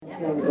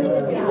Well,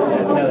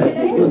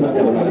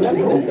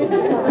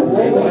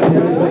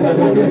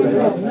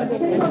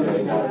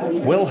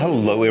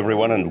 hello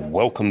everyone, and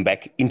welcome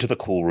back into the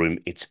Cool Room.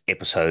 It's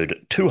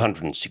episode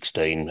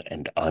 216,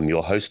 and I'm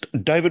your host,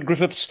 David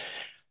Griffiths.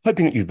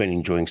 Hoping that you've been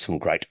enjoying some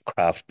great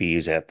craft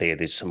beers out there.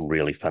 There's some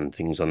really fun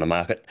things on the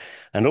market,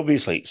 and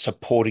obviously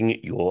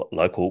supporting your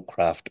local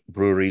craft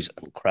breweries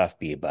and craft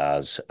beer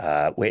bars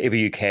wherever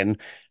you can.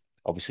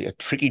 Obviously, a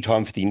tricky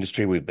time for the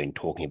industry. We've been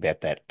talking about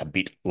that a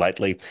bit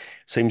lately.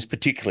 Seems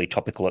particularly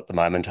topical at the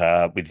moment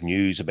with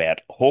news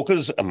about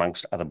hawkers,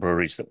 amongst other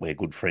breweries that we're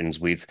good friends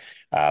with.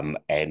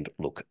 And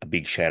look, a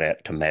big shout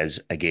out to Maz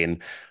again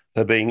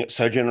for being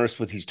so generous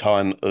with his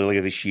time earlier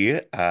this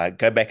year.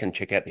 Go back and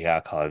check out the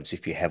archives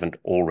if you haven't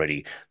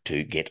already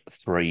to get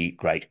 3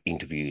 great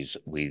interviews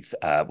with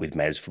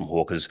Maz from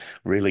Hawkers,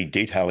 really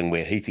detailing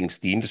where he thinks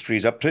the industry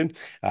is up to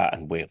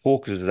and where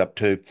Hawkers is up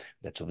to.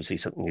 That's obviously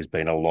something there's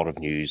been a lot of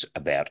news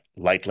about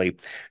lately.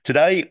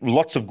 Today,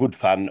 lots of good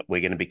fun.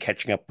 We're going to be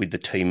catching up with the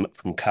team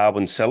from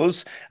Carwyn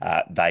Cellars.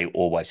 They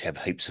always have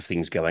heaps of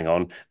things going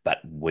on, but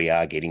we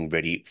are getting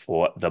ready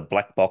for the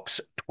Black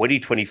Box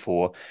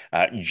 2024.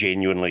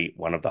 Genuinely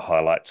one of the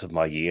highlights of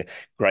my year.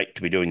 Great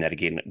to be doing that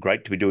again.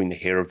 Great to be doing the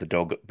Hair of the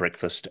Dog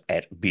breakfast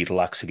at Beer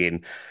Deluxe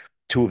again.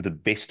 2 of the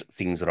best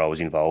things that I was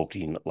involved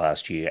in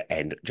last year,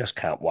 and just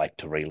can't wait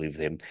to relive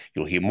them.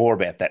 You'll hear more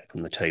about that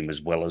from the team,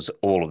 as well as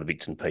all of the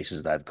bits and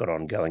pieces they've got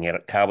on going out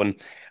at Carwyn.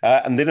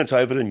 And then it's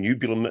over to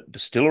Nubilum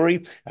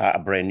Distilling, a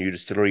brand new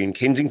distillery in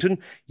Kensington.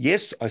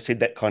 Yes, I said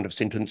that kind of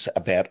sentence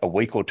about a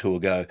week or 2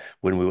 ago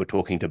when we were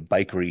talking to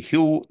Bakery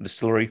Hill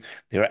Distillery.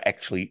 There are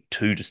actually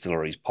 2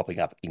 distilleries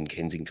popping up in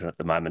Kensington at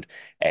the moment,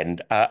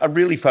 and a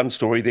really fun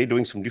story. They're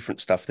doing some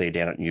different stuff there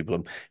down at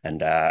Nubilum,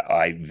 and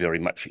I very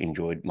much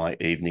enjoyed my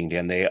evening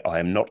down there. I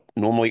am not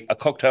normally a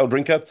cocktail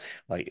drinker.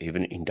 I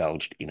even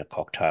indulged in a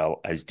cocktail,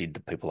 as did the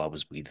people I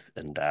was with,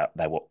 and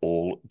they were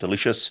all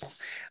delicious.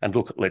 And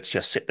look, let's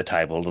just set the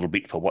table a little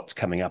bit for what's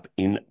coming up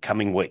in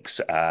coming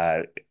weeks.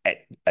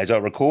 As I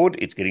record,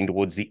 it's getting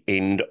towards the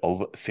end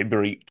of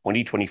February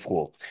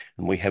 2024,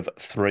 and we have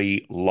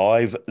 3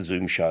 live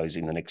Zoom shows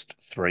in the next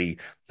 3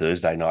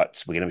 Thursday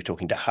nights. We're going to be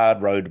talking to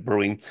Hard Road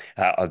Brewing.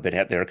 I've been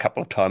out there a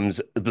couple of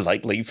times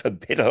lately, for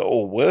better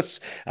or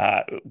worse.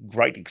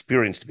 Great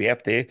experience to be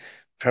out there.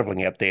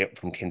 Travelling out there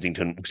from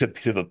Kensington was a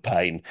bit of a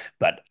pain,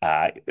 but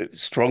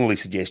strongly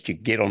suggest you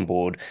get on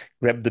board,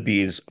 grab the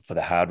beers for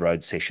the Hard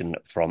Road session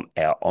from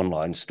our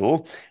online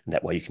store, and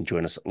that way you can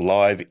join us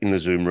live in the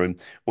Zoom room,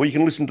 or you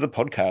can listen to the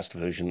podcast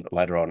version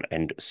later on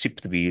and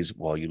sip the beers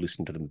while you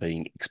listen to them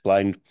being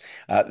explained.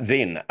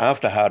 Then,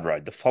 after Hard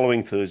Road, the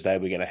following Thursday,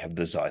 we're going to have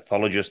the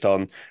Zythologist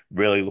on.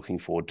 Really looking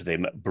forward to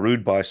them.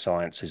 Brewed by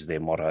Science is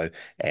their motto,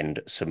 and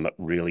some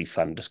really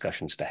fun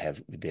discussions to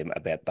have with them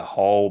about the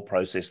whole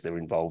process they're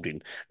involved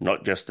in.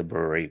 Not just the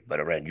brewery, but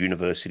around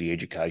university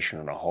education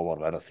and a whole lot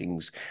of other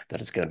things.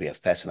 That it's going to be a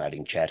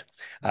fascinating chat.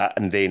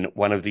 And then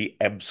one of the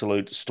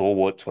absolute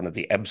stalwarts, one of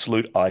the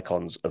absolute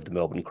icons of the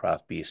Melbourne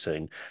craft beer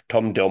scene,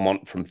 Tom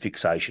Delmont from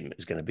Fixation,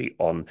 is going to be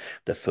on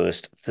the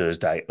first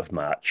Thursday of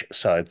March.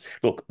 So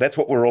look, that's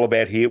what we're all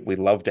about here. We'd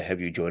love to have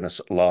you join us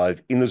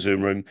live in the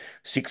Zoom room,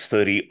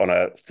 6:30 on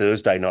a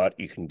Thursday night.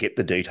 You can get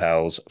the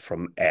details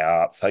from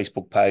our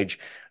Facebook page.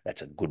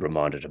 That's a good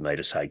reminder to me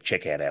to say,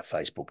 check out our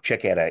Facebook,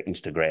 check out our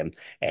Instagram,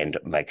 and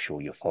make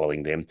sure you're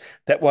following them.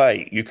 That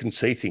way you can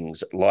see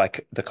things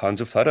like the kinds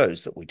of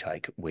photos that we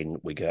take when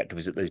we go out to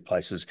visit these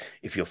places.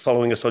 If you're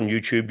following us on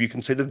YouTube, you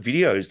can see the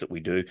videos that we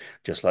do,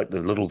 just like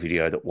the little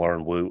video that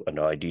Warren Wu and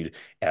I did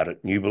out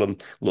at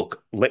Nubilum.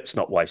 Look, let's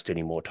not waste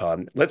any more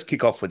time. Let's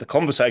kick off with a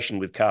conversation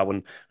with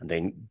Carwyn, and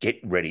then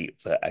get ready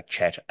for a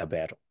chat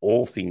about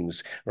all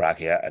things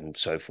rakia and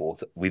so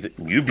forth with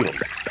Nubilum.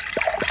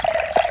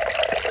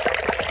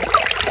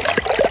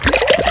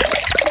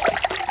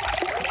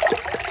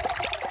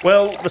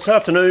 Well, this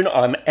afternoon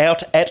I'm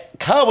out at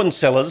Carwyn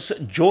Cellars,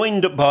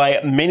 joined by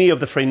many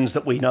of the friends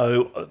that we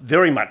know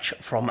very much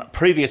from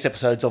previous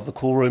episodes of The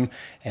Cool Room,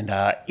 and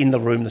in the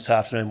room this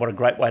afternoon. What a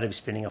great way to be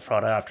spending a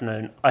Friday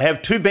afternoon. I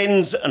have 2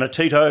 Bens and a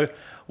Tito.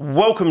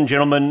 Welcome,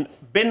 gentlemen.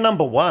 Ben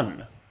number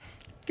 1,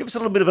 give us a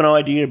little bit of an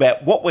idea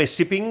about what we're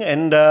sipping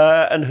and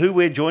who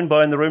we're joined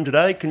by in the room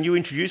today. Can you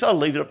introduce? I'll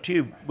leave it up to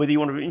you whether you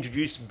want to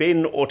introduce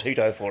Ben or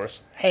Tito for us.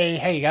 Hey,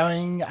 how you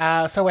going?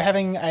 So we're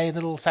having a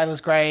little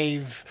Sailor's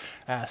Grave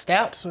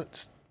stout. So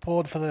it's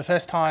poured for the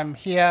first time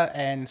here,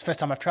 and it's the first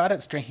time I've tried it.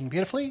 It's drinking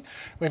beautifully.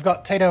 We've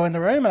got Tito in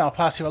the room, and I'll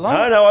pass you along.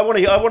 No, I want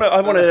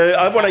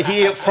to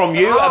hear from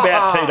you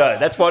about Tito.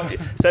 That's what.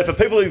 So for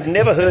people who've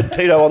never heard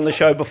Tito on the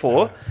show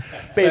before,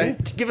 Ben,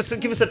 give us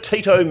a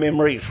Tito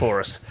memory for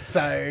us.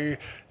 So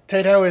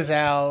Tito is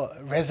our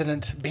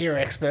resident beer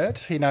expert.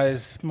 He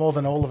knows more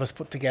than all of us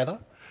put together,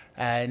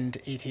 and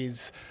it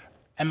is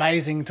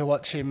amazing to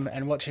watch him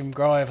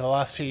grow over the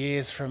last few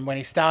years, from when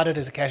he started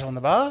as a casual in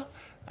the bar.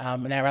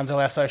 Now runs all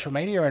our social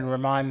media and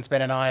reminds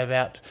Ben and I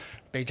about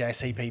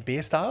BJCP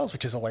beer styles,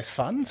 which is always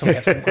fun. So we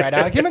have some great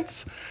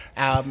arguments.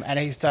 And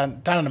he's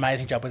done an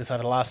amazing job with us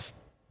over the last,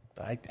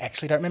 I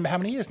actually don't remember how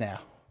many years now.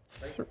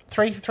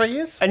 Three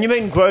years. And you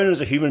mean grown as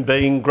a human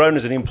being, grown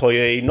as an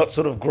employee, not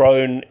sort of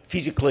grown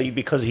physically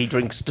because he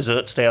drinks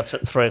dessert stouts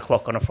at 3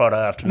 o'clock on a Friday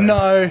afternoon?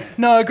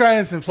 No, grown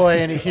as an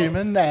employee and a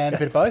human, and a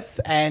bit of both.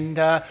 And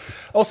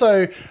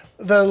also,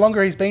 the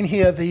longer he's been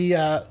here,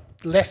 the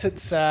less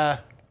it's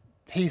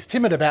he's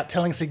timid about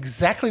telling us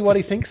exactly what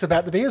he thinks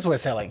about the beers we're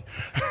selling.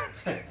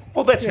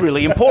 Well, that's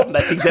really important.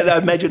 I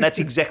imagine that's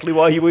exactly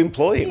why you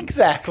employ him.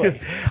 Exactly.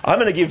 I'm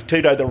going to give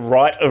Tito the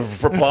right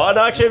of reply.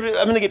 No, actually,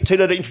 I'm going to get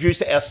Tito to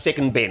introduce our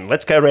second Ben.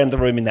 Let's go around the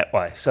room in that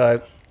way. So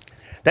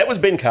that was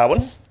Ben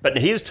Carwyn, but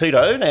here's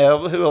Tito.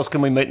 Now, who else can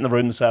we meet in the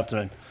room this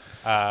afternoon?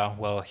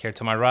 Well, here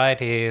to my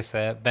right is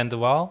Ben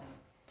Duval,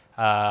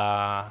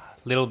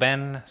 Little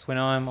Ben, as we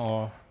know him,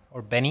 or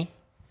Benny.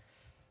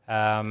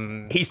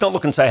 He's not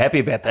looking so happy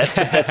about that.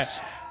 But that's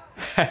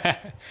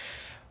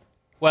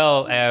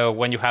Well,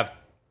 when you have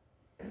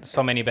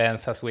so many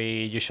bands as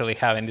we usually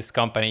have in this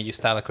company, you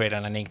start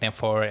creating a nickname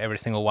for every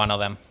single one of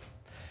them.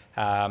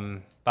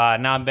 But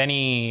now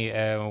Benny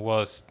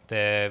was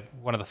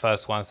one of the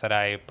first ones that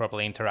I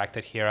probably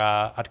interacted here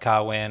at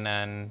Carwyn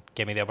and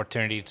gave me the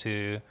opportunity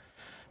to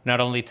not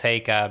only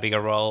take a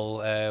bigger role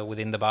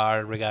within the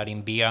bar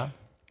regarding beer,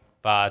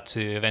 but to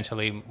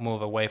eventually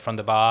move away from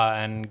the bar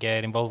and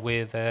get involved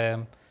with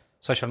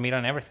social media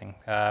and everything.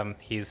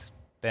 He's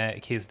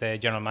the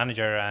general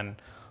manager, and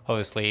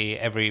obviously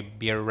every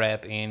beer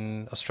rep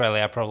in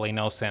Australia probably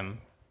knows him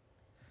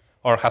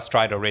or has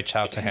tried to reach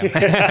out to him.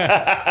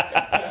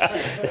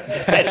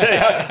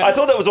 I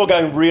thought that was all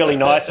going really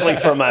nicely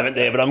for a moment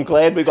there, but I'm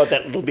glad we got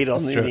that little bit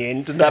on in the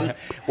end. And,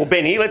 well,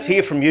 Benny, let's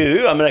hear from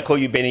you. I'm going to call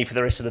you Benny for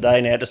the rest of the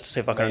day now, just to see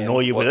if I can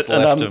annoy you with it.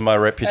 What's left of my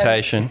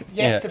reputation.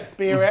 Yes, to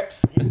beer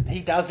reps, he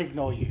does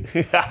ignore you.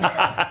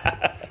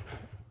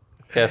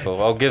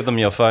 Careful, I'll give them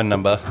your phone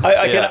number.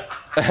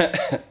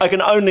 I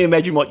can only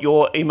imagine what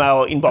your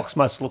email inbox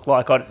must look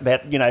like at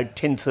about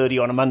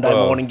 10:30 on a Monday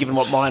morning, given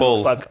what mine full.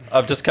 looks like.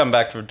 I've just come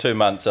back from 2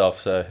 months off,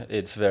 so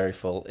it's very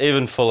full,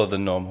 even fuller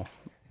than normal.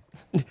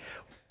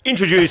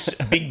 Introduce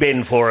Big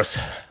Ben for us.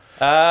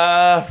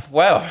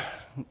 Well,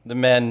 the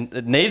man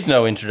it needs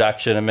no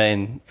introduction. I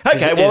mean,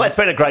 Okay, well, that's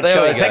been a great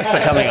show. Thanks for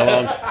coming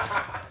along.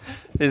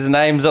 His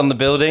name's on the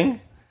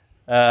building.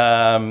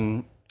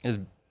 He's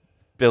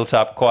built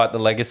up quite the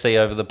legacy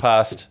over the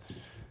past,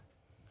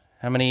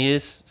 how many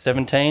years?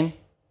 17?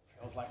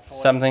 Feels like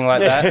 40. Something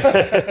like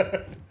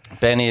that.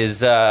 Benny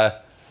is,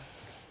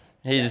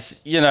 he's,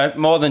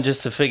 more than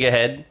just a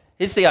figurehead.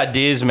 He's the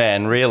ideas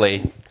man,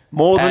 really.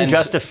 More than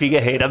just a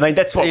figurehead. I mean,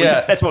 that's what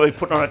we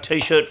put on a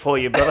T-shirt for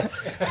you, brother.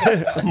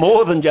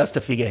 More than just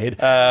a figurehead.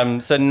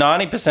 So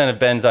 90% of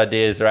Ben's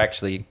ideas are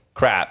actually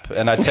crap,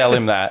 and I tell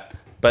him that.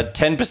 But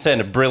 10%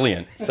 are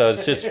brilliant. So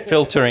it's just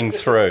filtering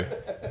through.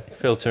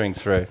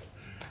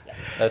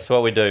 That's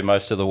what we do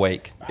most of the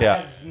week. I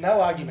have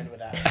no argument with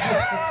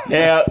that.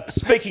 Now,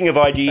 speaking of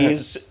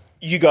ideas,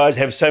 you guys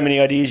have so many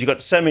ideas. You've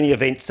got so many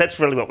events. That's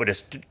really what we're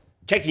just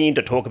checking in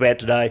to talk about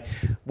today.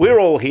 We're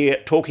all here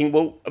talking.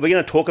 Well, are we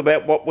going to talk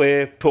about what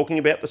we're talking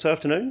about this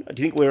afternoon?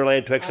 Do you think we're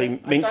allowed to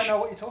actually mention? I don't know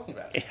what you're talking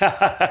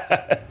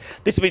about.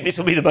 This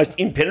will be the most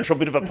impenetrable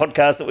bit of a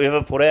podcast that we've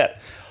ever put out.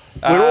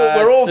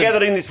 We're all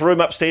gathered in this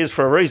room upstairs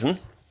for a reason.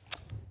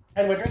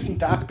 And we're drinking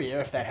dark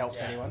beer, if that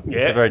helps anyone. Yeah.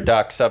 It's a very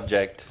dark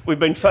subject. We've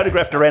been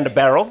photographed around a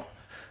barrel.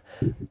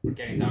 We're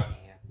getting dark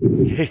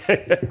here.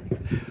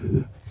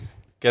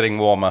 Getting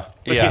warmer.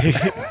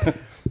 Yeah.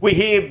 We're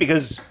here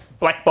because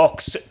Black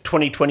Box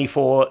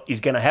 2024 is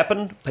going to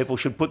happen. People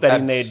should put that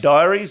in their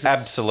diaries.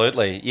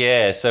 Absolutely.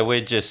 Yeah. So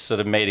we're just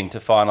sort of meeting to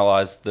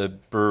finalise the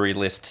brewery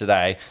list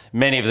today.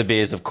 Many of the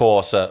beers, of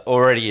course, are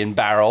already in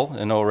barrel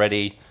and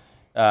already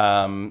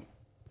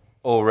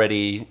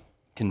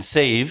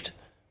conceived.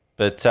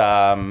 But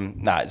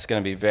it's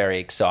going to be a very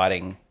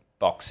exciting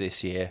box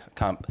this year.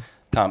 I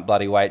can't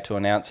bloody wait to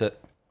announce it.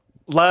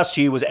 Last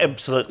year was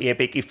absolutely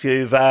epic. If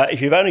you've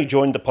only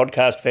joined the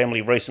podcast family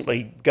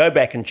recently, go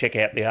back and check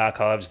out the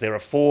archives. There are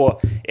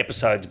 4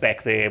 episodes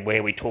back there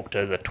where we talked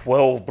to the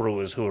 12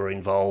 brewers who were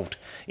involved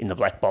in the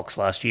Black Box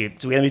last year.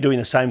 So we're going to be doing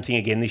the same thing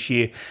again this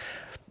year.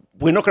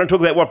 We're not going to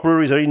talk about what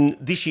breweries are in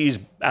this year's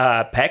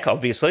pack,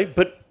 obviously,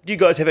 but do you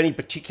guys have any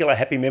particular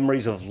happy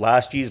memories of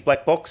last year's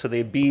Black Box? Are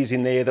there beers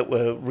in there that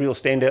were real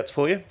standouts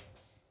for you?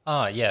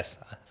 Oh, yes,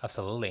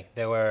 absolutely.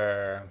 There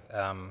were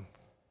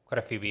quite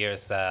a few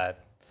beers that...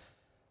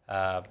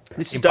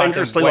 this is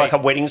dangerously like a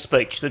wedding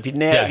speech. If you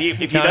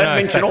don't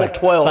mention all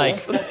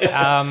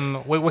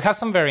 12... we have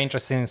some very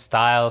interesting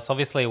styles.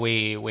 Obviously,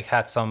 we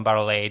had some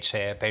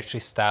barrel-aged pastry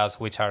styles,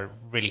 which are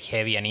really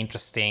heavy and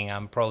interesting,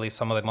 and probably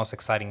some of the most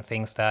exciting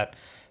things that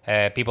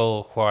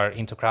people who are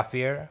into craft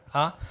beer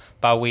are.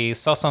 But we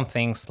saw some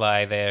things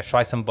like the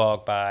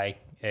Schweizenbock by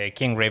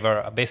King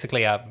River,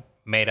 basically a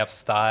made-up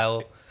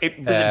style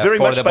very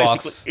for much the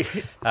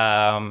basically...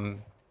 box.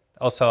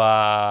 Also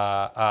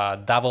a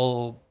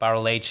double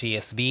barrel-aged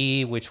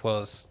ESB, which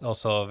was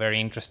also very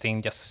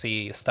interesting, just to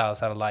see styles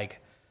that are like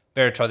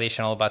very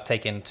traditional but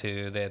taken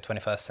to the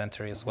 21st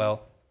century as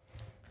well.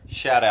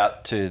 Shout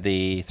out to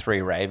the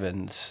Three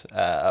Ravens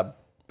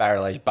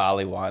barrel-aged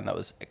barley wine that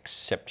was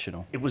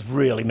exceptional. It was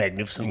really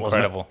magnificent,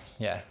 wasn't it? Incredible.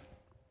 Yeah.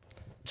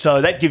 So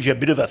that gives you a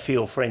bit of a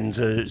feel, friends,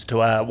 as to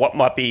what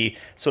might be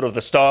sort of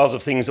the styles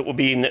of things that will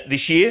be in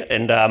this year.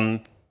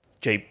 And,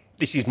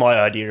 this is my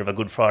idea of a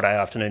Good Friday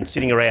afternoon,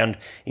 sitting around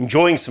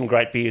enjoying some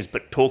great beers,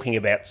 but talking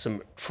about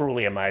some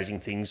truly amazing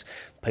things.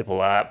 People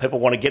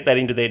want to get that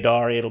into their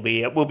diary.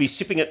 We'll be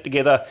sipping it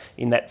together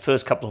in that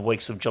first couple of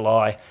weeks of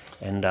July.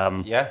 And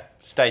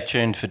stay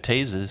tuned for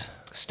teasers.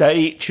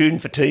 Stay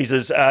tuned for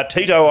teasers.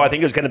 Tito, I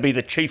think, is going to be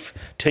the chief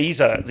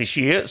teaser this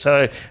year.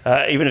 So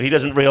even if he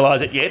doesn't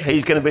realise it yet,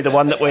 he's going to be the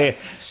one that we're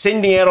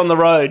sending out on the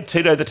road.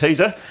 Tito the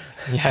teaser.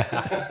 Yeah,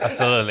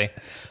 absolutely.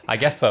 I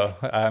guess so.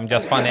 I'm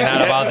just finding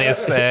out about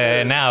this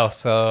now,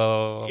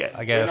 so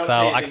I guess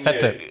I'll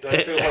accept it.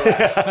 Don't feel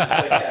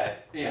harassed.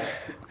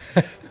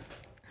 It's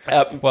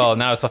okay. Well,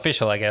 now it's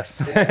official, I guess.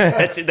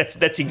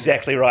 That's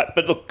exactly right.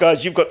 But look,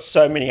 guys, you've got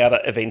so many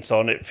other events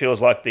on. It feels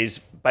like there's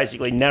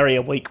basically nary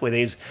a week where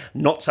there's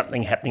not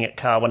something happening at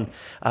Carwyn.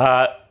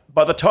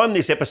 By the time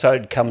this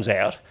episode comes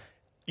out,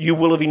 you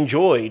will have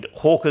enjoyed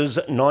Hawker's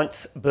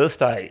 9th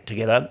birthday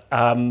together.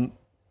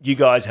 You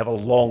guys have a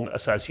long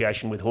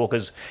association with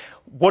Hawker's.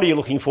 What are you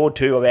looking forward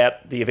to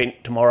about the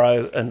event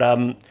tomorrow?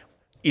 And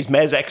is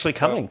Maz actually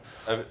coming?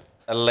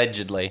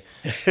 Allegedly.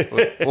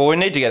 Well, we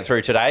need to get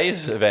through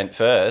today's event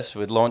first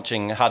with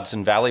launching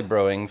Hudson Valley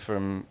Brewing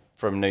from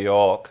New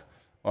York,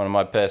 one of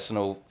my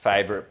personal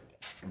favourite,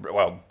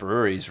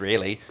 breweries,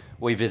 really.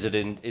 We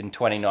visited in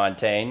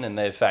 2019, and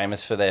they're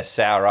famous for their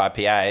sour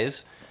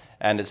IPAs,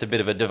 and it's a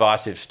bit of a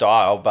divisive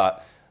style,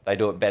 but they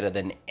do it better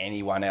than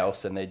anyone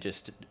else, and they're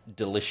just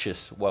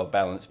delicious,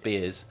 well-balanced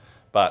beers.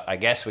 But I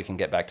guess we can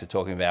get back to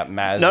talking about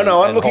Maz.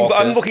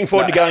 I'm looking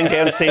forward to going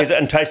downstairs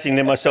and tasting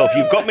them myself.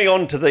 You've got me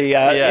onto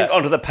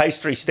the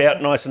pastry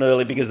stout nice and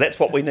early because that's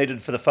what we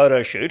needed for the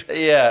photo shoot.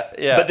 Yeah.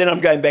 But then I'm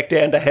going back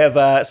down to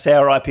have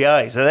sour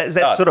IPA.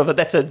 So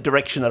that's a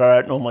direction that I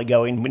don't normally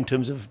go in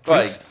terms of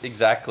drinks. Right,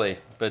 exactly.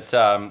 But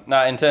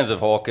in terms of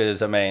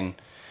Hawkers, I mean,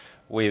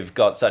 we've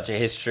got such a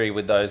history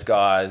with those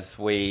guys.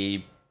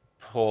 We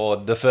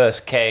poured the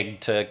first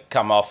keg to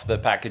come off the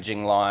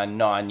packaging line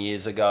 9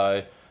 years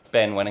ago.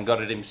 Ben went and got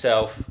it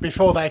himself.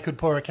 Before they could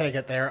pour a keg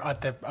at their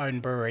own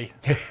brewery.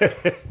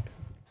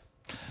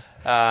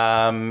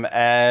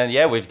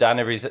 We've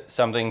done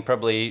something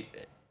probably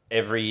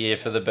every year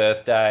for the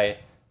birthday.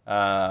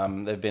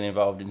 They've been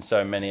involved in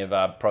so many of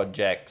our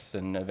projects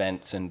and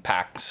events and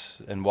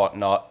packs and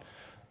whatnot.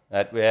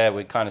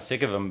 We're kind of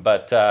sick of them.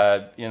 But,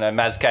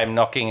 Maz came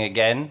knocking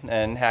again,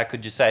 and how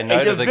could you say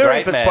no to the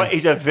great man?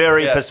 He's a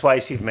very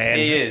persuasive man.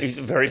 He is. He's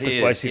a very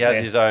persuasive man. He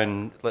has his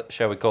own,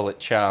 shall we call it,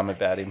 charm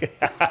about him.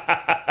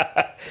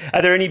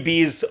 Are there any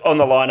beers on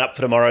the lineup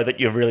for tomorrow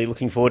that you're really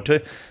looking forward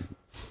to?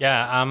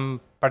 Yeah,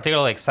 I'm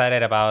particularly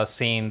excited about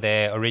seeing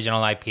the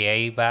original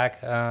IPA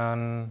back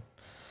on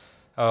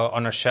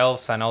our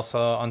shelves and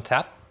also on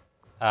tap.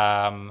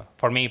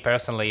 For me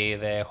personally,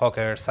 the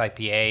Hawker's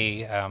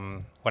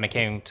IPA, when I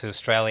came to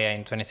Australia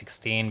in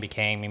 2016,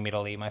 became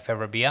immediately my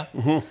favorite beer.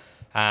 Mm-hmm.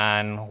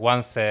 And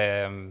once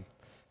the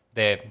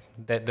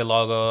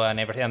logo and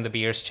everything, and the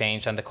beers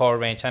changed, and the core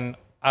range, and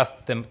as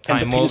the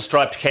time moves,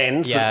 pinstriped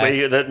cans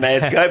that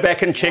Maz go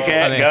back and check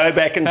out. Go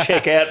back and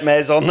check out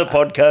Maz on the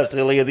podcast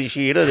earlier this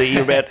year to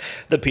hear about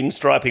the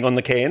pinstriping on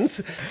the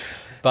cans.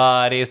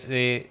 But it's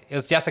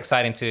just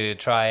exciting to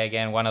try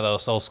again one of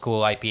those old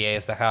school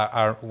IPAs that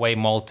are way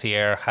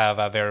maltier, have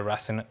a very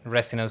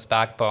resinous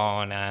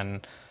backbone,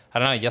 and I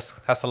don't know, it just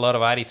has a lot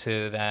of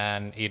attitude,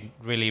 and it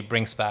really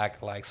brings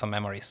back like some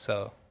memories.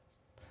 So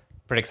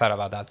pretty excited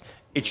about that.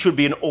 It should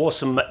be an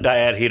awesome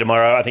day out here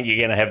tomorrow. I think you're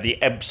going to have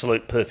the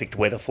absolute perfect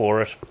weather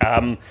for it.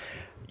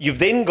 You've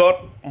then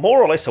got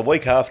more or less a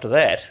week after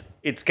that.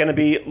 It's going to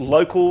be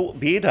local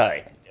beer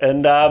day.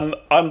 And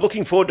I'm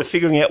looking forward to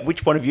figuring out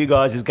which one of you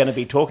guys is going to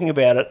be talking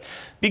about it.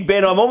 Big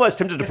Ben, I'm almost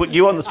tempted to put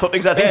you on the spot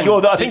because I think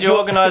did you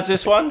organise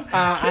this one?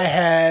 I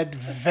had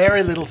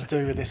very little to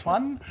do with this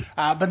one.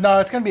 But no,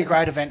 it's going to be a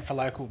great event for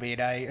local beer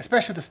day,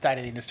 especially the state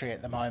of the industry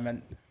at the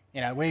moment. You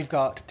know, we've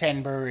got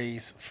 10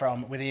 breweries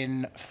from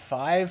within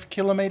 5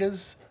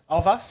 kilometres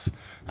of us.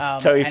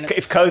 So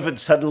if COVID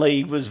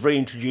suddenly was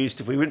reintroduced,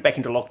 if we went back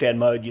into lockdown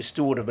mode, you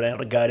still would have been able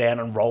to go down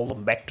and roll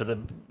them back to the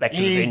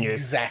venue.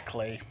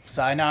 Exactly.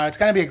 So no, it's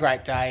going to be a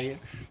great day.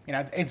 You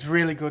know, it's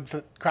really good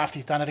for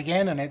Crafty's done it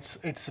again, and it's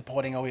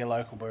supporting all your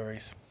local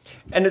breweries.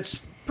 And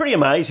it's pretty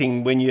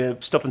amazing when you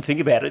stop and think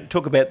about it.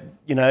 Talk about,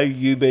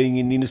 you being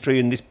in the industry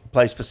in this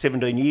place for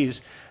 17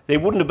 years. There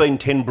wouldn't have been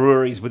 10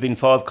 breweries within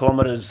 5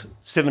 kilometres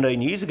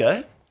 17 years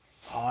ago.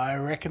 I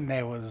reckon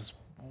there was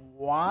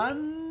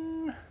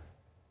one.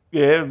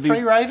 Yeah,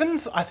 3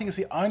 Ravens, I think it's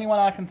the only one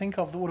I can think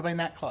of that would have been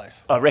that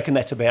close. I reckon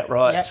that's about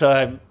right. Yep.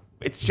 So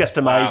it's just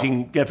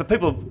amazing. Wow. For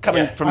people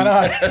coming from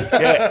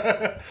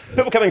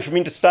people coming from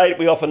interstate,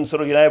 we often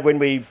sort of, when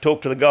we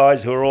talk to the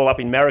guys who are all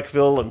up in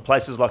Marrickville and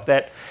places like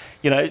that,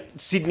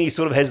 Sydney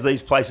sort of has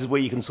these places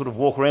where you can sort of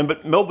walk around,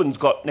 but Melbourne's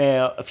got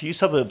now a few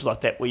suburbs like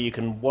that where you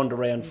can wander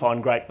around,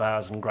 find great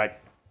bars and great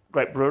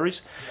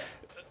breweries.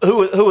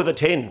 Who are the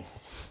 10?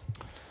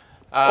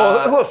 Or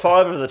who are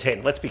 5 of the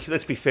 10? Let's be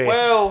fair.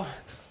 Well,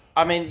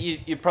 I mean,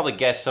 you probably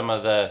guess some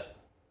of the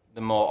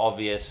more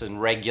obvious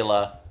and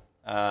regular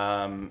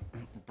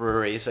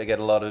breweries. They get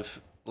a lot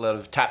of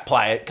tap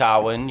play at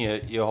Carwyn,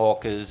 your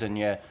Hawkers and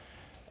your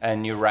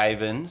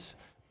Ravens.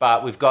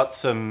 But we've got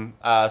some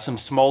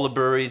smaller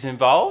breweries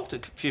involved. A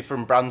few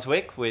from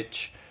Brunswick,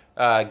 which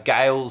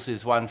Gales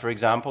is one, for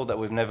example, that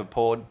we've never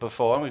poured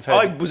before. And we've heard.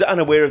 I was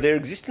unaware of their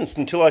existence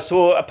until I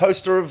saw a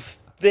poster of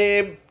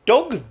their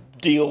dog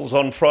deals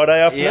on Friday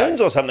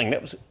afternoons or something.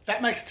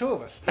 That makes 2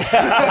 of us.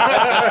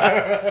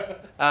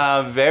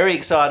 Very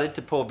excited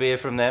to pour beer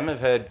from them.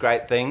 I've heard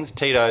great things.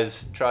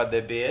 Tito's tried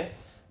their beer.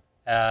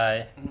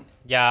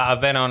 Yeah,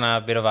 I've been on a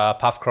bit of a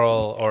pub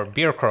crawl or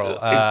beer crawl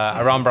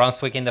around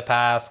Brunswick in the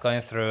past, going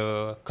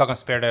through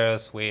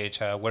Co-Conspirators, which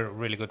we're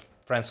really good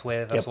friends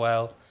with as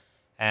well,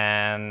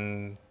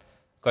 and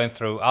going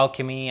through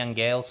Alchemy and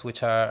Gales,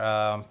 which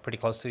are pretty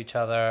close to each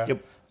other.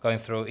 Yep. Going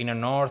through Inner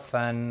North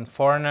and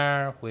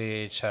Foreigner,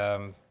 which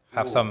have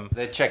some...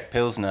 They're Czech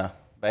Pilsner,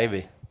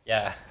 baby.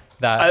 Yeah.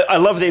 I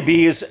love their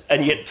beers,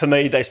 and yet for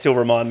me, they still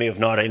remind me of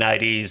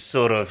 1980s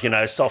sort of,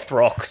 soft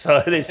rock.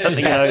 So there's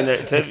something, in there.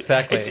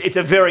 Exactly. It's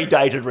a very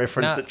dated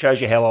reference that shows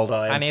you how old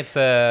I am. And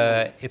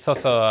it's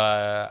also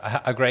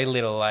a great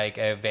little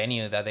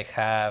venue that they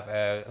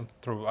have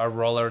through a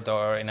roller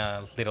door in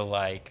a little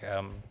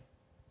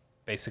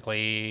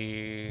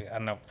basically, I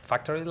don't know,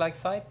 factory-like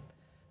site.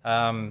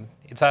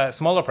 It's a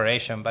small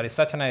operation, but it's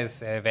such a nice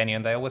venue,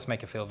 and they always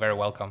make you feel very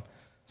welcome.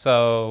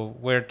 So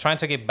we're trying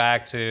to get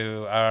back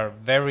to our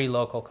very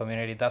local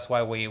community. That's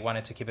why we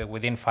wanted to keep it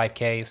within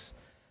 5Ks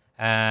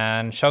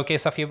and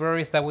showcase a few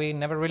breweries that we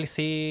never really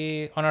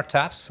see on our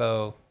taps.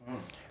 So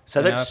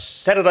that's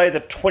Saturday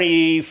the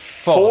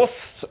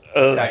 24th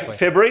of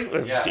February,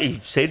 he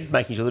said,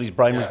 making sure that his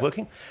brain was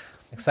working.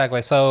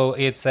 Exactly. So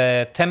it's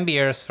 10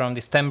 beers from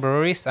these 10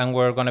 breweries, and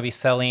we're going to be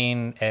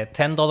selling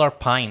 $10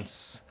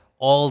 pints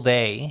all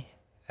day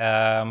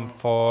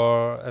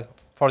for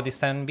these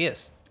 10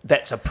 beers.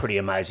 That's a pretty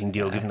amazing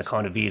deal, given the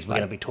kind of beers we're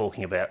going to be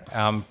talking about.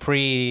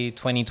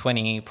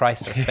 Pre-2020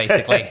 prices,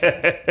 basically.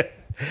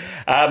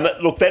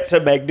 Look, that's a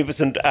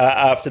magnificent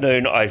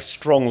afternoon. I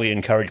strongly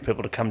encourage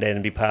people to come down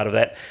and be part of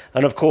that.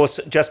 And, of course,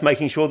 just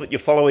making sure that you're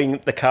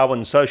following the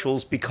Carwyn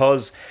socials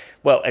because,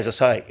 well, as I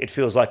say, it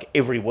feels like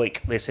every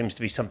week there seems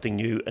to be something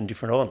new and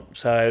different on.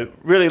 So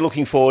really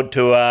looking forward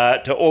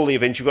to all the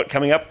events you've got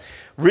coming up.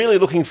 Really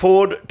looking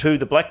forward to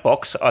the Black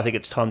Box. I think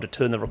it's time to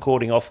turn the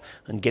recording off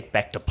and get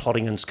back to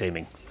plotting and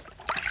scheming.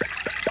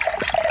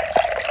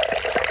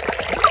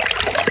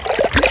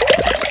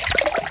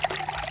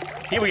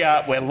 Here we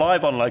are, we're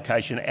live on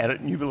location out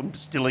at Nubilum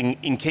Distilling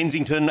in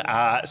Kensington.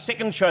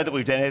 Second show that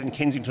we've done out in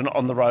Kensington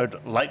on the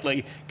road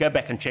lately. Go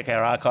back and check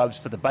our archives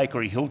for the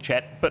Bakery Hill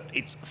chat. But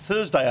it's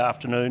Thursday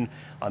afternoon.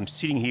 I'm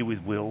sitting here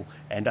with Will,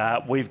 and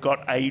we've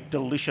got a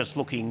delicious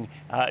looking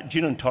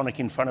gin and tonic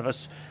in front of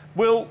us.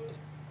 Will,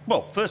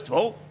 well, first of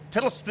all,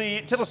 tell us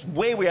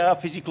where we are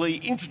physically.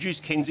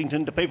 Introduce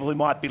Kensington to people who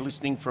might be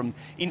listening from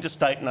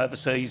interstate and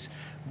overseas.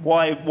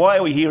 Why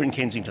are we here in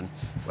Kensington?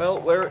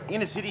 Well, we're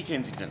inner city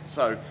Kensington,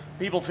 so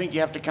people think you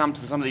have to come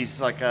to some of these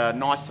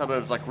nice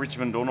suburbs like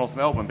Richmond or North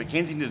Melbourne, but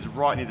Kensington's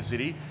right near the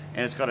city,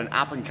 and it's got an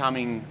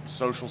up-and-coming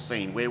social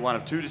scene. We're one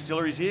of 2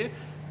 distilleries here,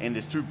 and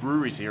there's 2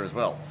 breweries here as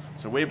well.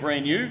 So we're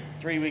brand new,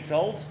 3 weeks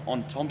old,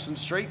 on Thompson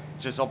Street,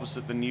 just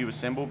opposite the new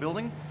Assemble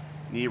building,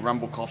 near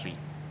Rumble Coffee,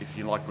 if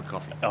you like good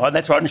coffee. Oh,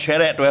 that's right, and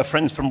shout out to our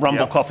friends from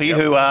Rumble Coffee,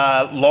 who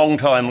are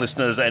long-time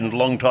listeners and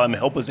long-time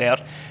helpers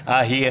out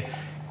here.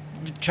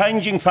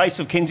 Changing face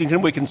of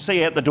Kensington, we can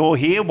see out the door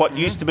here what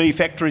used to be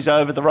factories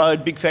over the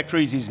road, big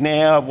factories, is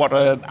now what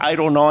a 8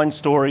 or 9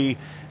 story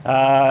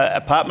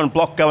apartment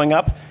block going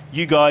up.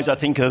 You guys, I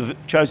think, have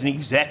chosen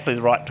exactly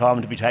the right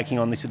time to be taking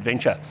on this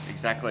adventure.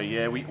 Exactly,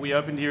 yeah. We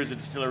opened here as a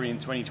distillery in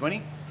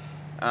 2020,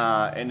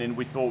 and then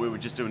we thought we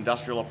would just do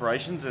industrial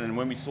operations, and then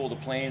when we saw the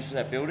plans for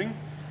that building,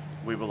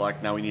 we were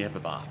like, no, we need to have a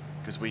bar,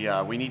 because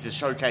we need to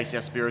showcase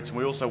our spirits, and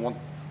we also want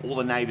all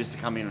the neighbours to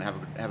come in and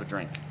have a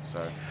drink.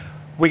 So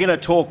we're going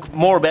to talk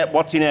more about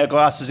what's in our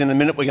glasses in a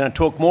minute. We're going to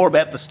talk more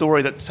about the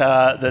story that's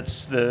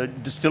the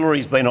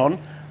distillery's been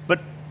on.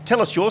 But tell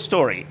us your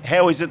story.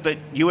 How is it that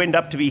you end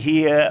up to be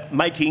here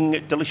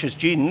making delicious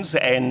gins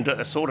and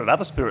assorted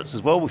other spirits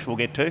as well, which we'll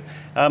get to?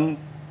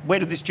 Where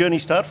did this journey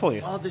start for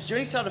you? Oh, this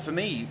journey started for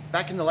me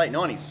back in the late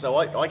 90s. So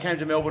I came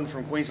to Melbourne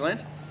from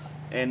Queensland,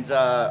 and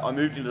I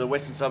moved into the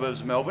western suburbs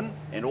of Melbourne,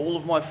 and all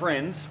of my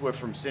friends were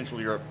from Central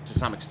Europe to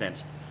some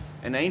extent.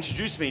 And they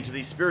introduced me to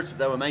these spirits that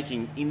they were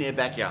making in their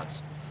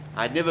backyards.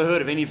 I'd never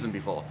heard of any of them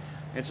before.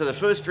 And so the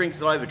first drinks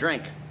that I ever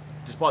drank,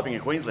 despite being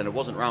in Queensland, it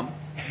wasn't rum.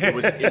 It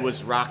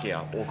was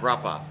rakia or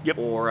grappa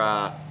or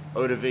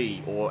eau de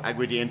vie or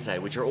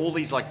aguardiente, which are all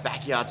these like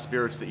backyard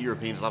spirits that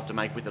Europeans love to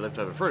make with the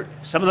leftover fruit.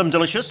 Some of them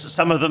delicious,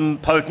 some of them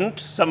potent,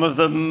 some of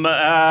them...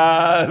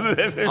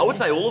 I would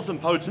say all of them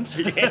potent.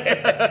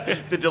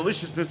 The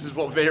deliciousness is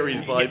what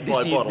varies by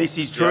bottle. This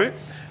is true.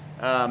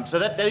 So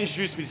that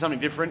introduced me to something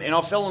different, and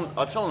I fell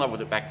in love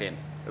with it back then.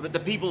 but the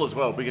people as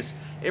well, because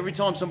every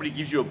time somebody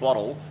gives you a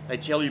bottle, they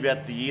tell you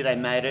about the year they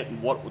made it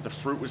and what the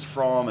fruit was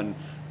from and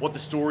what the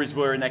stories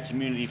were in that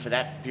community for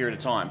that period of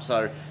time.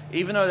 So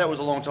even though that was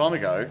a long time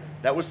ago,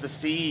 that was the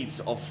seeds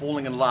of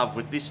falling in love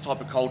with this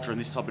type of culture and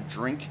this type of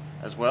drink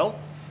as well.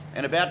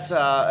 And about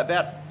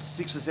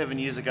 6 or 7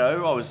 years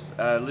ago, I was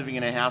living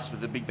in a house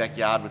with a big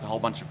backyard with a whole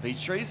bunch of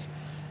peach trees.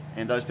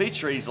 And those peach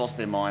trees lost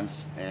their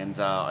minds, and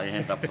I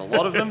ended up with a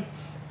lot of them.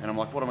 And I'm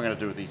like, what am I going to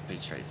do with these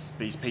peach trees?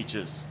 These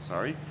peaches,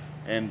 sorry.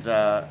 And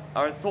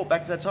I thought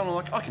back to that time, I'm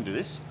like, I can do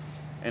this.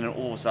 And then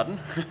all of a sudden,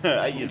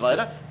 8 years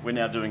later, we're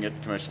now doing it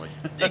commercially.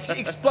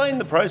 Explain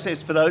the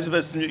process for those of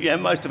us.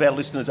 Most of our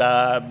listeners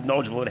are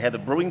knowledgeable about how the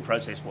brewing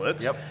process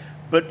works. Yep.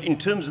 But in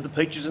terms of the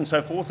peaches and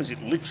so forth, is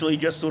it literally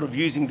just sort of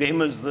using them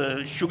as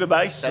the sugar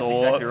base? That's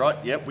exactly right.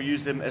 Yep, we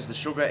use them as the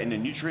sugar and the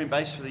nutrient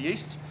base for the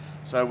yeast.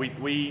 So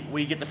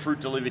we get the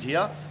fruit delivered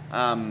here.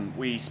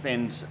 We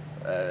spend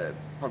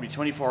probably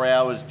 24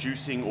 hours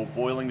juicing or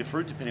boiling the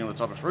fruit, depending on the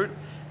type of fruit.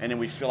 And then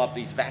we fill up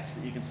these vats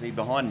that you can see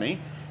behind me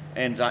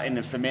and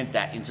then ferment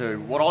that into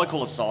what I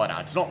call a cider.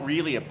 It's not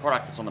really a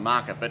product that's on the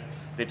market, but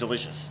they're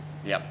delicious.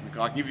 Yeah,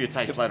 I can give you a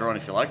taste later on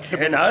if you like.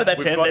 Yeah, no,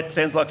 that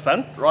sounds like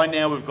fun. Right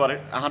now we've got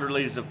 100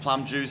 litres of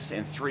plum juice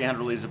and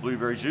 300 litres of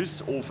blueberry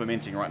juice, all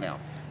fermenting right now.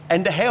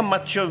 And how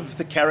much of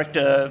the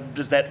character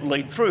does that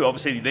lead through?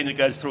 Obviously, then it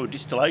goes through a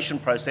distillation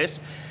process.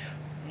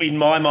 In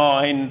my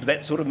mind,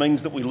 that sort of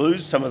means that we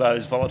lose some of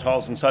those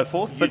volatiles and so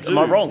forth. But am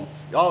I wrong?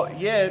 Oh,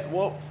 yeah.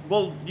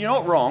 Well, you're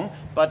not wrong,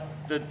 but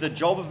the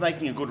job of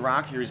making a good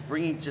rakia is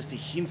bringing just a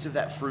hint of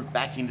that fruit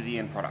back into the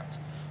end product.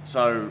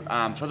 So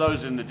for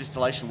those in the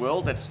distillation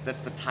world, that's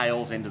the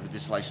tails end of the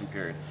distillation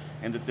period.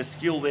 And the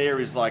skill there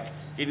is like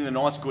getting the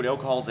nice good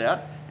alcohols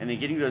out and then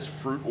getting those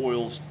fruit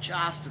oils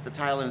just at the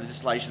tail end of the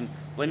distillation,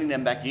 blending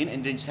them back in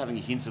and then just having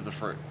a hint of the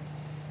fruit.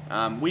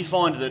 We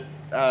find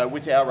that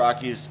with our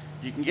rakias,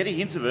 you can get a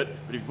hint of it,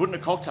 but if you put it in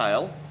a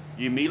cocktail,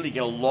 you immediately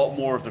get a lot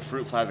more of the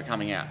fruit flavour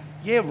coming out.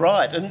 Yeah,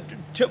 right. And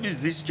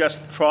is this just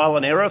trial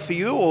and error for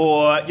you,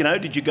 or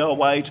did you go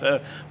away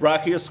to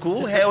rakia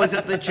school? How is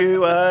it that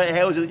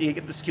you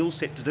get the skill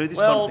set to do this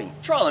kind of thing?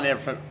 Trial and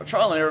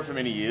error for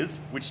many years,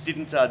 which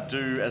didn't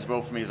do as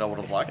well for me as I would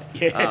have liked.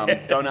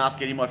 Yeah. Don't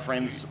ask any of my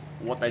friends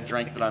what they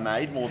drank that I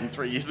made more than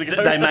 3 years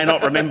ago. They may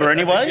not remember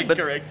anyway. But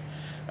correct.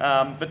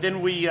 But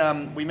then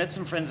we met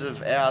some friends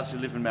of ours who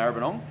live in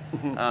Maribyrnong,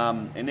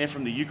 and they're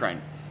from the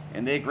Ukraine.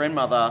 And their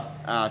grandmother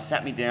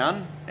sat me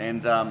down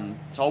and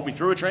told me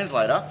through a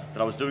translator that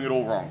I was doing it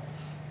all wrong.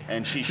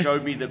 And she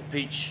showed me the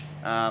peach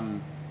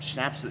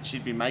schnapps that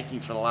she'd been making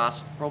for the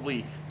last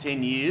probably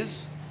 10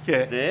 years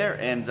there.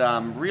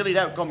 And really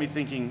that got me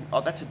thinking,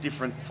 oh, that's a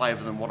different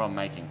flavour than what I'm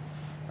making.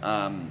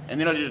 And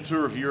then I did a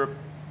tour of Europe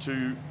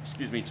 2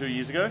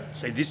 years ago.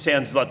 See, this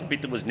sounds like the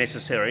bit that was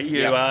necessary.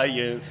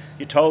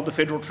 You told the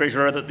Federal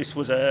Treasurer that this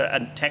was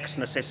a tax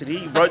necessity.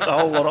 You wrote the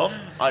whole lot off.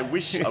 I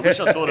wish I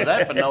thought of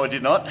that, but no, I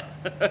did not.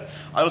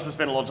 I also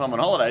spent a lot of time on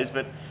holidays,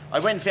 but I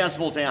went and found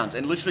small towns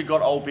and literally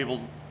got old people,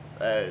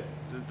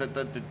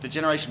 the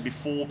generation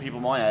before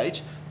people my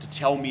age, to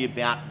tell me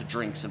about the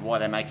drinks and why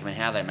they make them and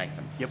how they make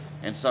them. Yep.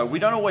 And so we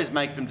don't always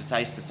make them to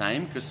taste the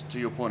same, because to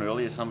your point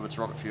earlier, some of it's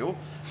rocket fuel,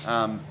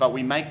 but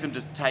we make them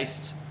to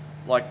taste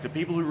like the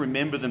people who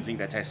remember them think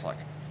they taste like.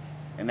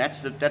 And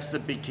that's the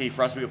big key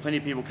for us. We've got plenty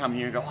of people come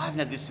here and go, I haven't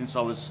had this since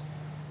I was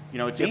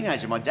a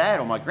teenager. My dad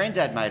or my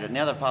granddad made it.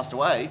 Now they've passed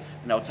away,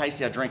 and they'll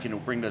taste our drink and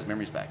it'll bring those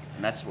memories back.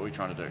 And that's what we're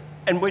trying to do.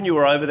 And when you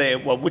were over there,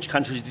 which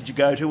countries did you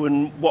go to,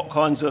 and what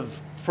kinds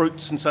of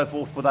fruits and so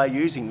forth were they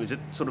using? Was it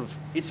sort of...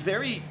 It's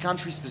very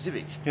country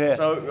specific. Yeah.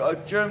 So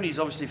Germany's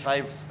obviously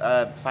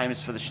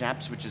famous for the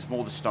schnapps, which is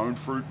more the stone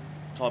fruit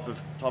type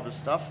of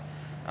stuff.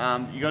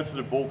 You go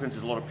through the Balkans,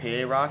 there's a lot of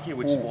pear rakia,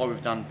 which is why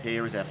we've done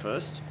pear as our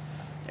first.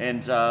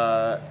 And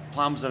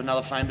plums are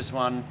another famous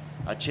one.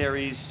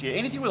 Cherries,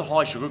 anything with a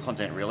high sugar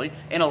content really,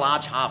 and a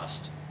large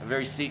harvest.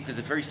 Because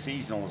they're very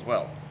seasonal as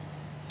well.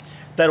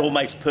 That all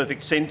makes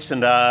perfect sense.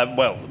 And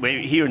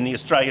we're here in the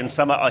Australian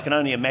summer. I can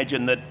only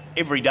imagine that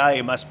every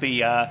day must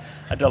be a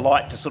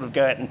delight to sort of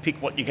go out and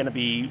pick what you're going to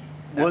be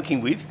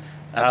working with.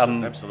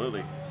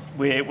 Absolutely.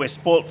 We're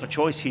spoilt for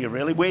choice here,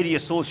 really. Where do you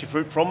source your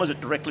fruit from? Is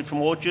it directly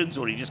from orchards,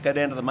 or do you just go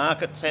down to the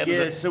markets?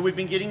 So we've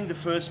been getting the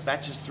first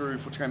batches through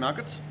Footscray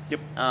markets. Yep.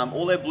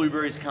 All their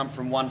blueberries come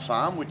from one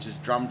farm, which is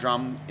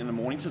Drum in the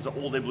morning, so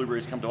all their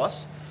blueberries come to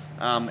us.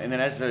 And then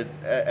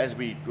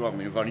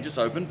we've only just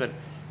opened, but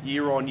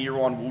year on,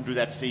 we'll do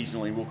that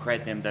seasonally. We'll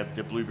create them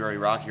the blueberry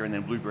rakia and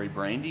then blueberry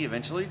brandy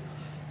eventually,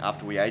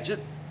 after we age it.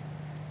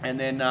 And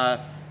then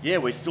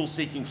we're still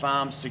seeking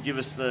farms to give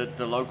us the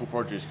local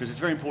produce, because it's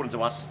very important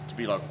to us to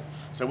be local.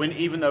 So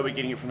even though we're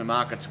getting it from the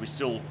markets, we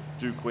still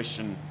do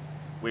question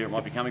where it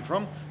might be coming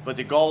from. But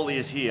the goal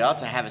is here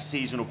to have a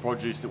seasonal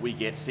produce that we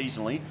get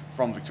seasonally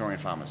from Victorian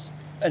farmers.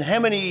 And how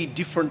many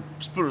different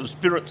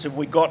spirits have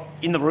we got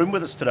in the room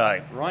with us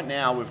today? Right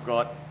now we've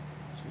got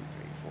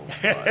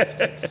 2, 3, 4, 5,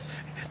 6.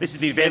 This is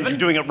the advantage of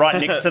doing it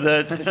right next to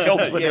the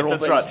shelf where they're all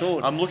being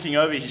stored. I'm looking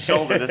over his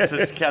shoulder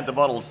to count the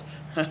bottles.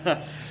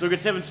 So we've got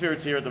 7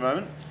 spirits here at the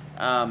moment.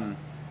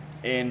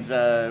 And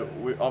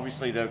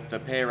obviously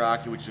the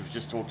hierarchy, which we've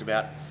just talked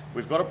about,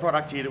 we've got a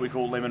product here that we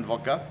call lemon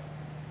vodka.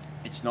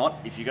 It's not,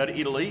 if you go to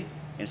Italy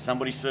and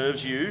somebody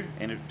serves you,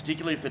 and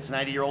particularly if it's an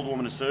 80-year-old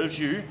woman who serves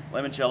you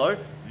limoncello,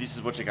 this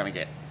is what you're going to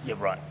get. Yeah,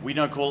 right. We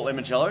don't call it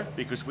limoncello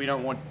because we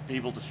don't want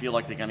people to feel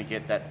like they're going to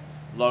get that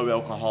low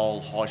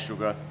alcohol, high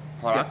sugar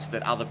product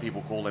that other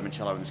people call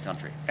limoncello in this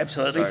country.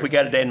 Absolutely. So, if we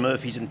go to Dan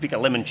Murphy's and pick a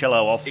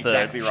limoncello off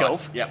exactly the right.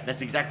 shelf. Yep,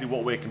 that's exactly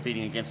what we're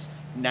competing against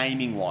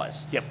naming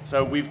wise. Yep.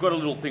 So we've got a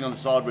little thing on the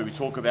side where we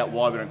talk about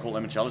why we don't call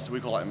it limoncello, so we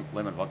call it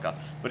lemon vodka,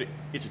 but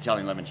it's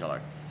Italian limoncello.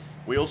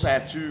 We also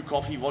have 2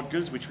 coffee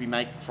vodkas, which we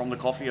make from the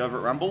coffee over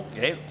at Rumble.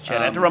 Yeah,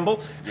 shout out to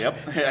Rumble.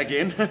 Yep,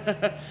 again.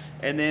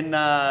 And then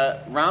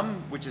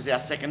rum, which is our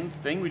second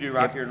thing. We do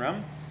rakia and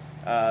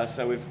rum.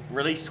 So we've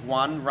released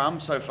 1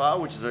 rum so far,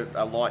 which is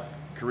a light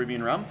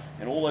Caribbean rum.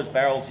 And all those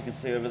barrels you can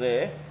see over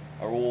there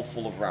are all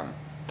full of rum.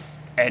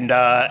 And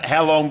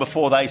how long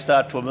before they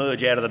start to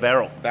emerge out of the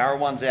barrel? Barrel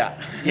 1's out.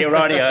 Yeah,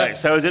 rightio.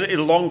 So is it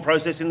a long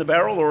process in the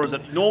barrel, or is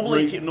it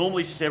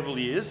Normally several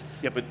years.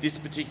 Yep. But this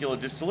particular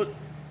distillate,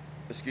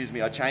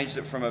 I changed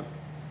it from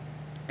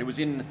it was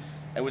in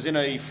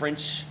a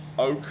French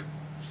oak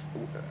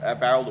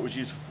barrel that was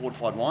used for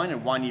fortified wine,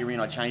 and 1 year in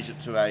I changed it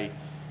to a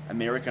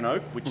American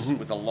oak, which is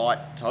with a light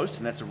toast,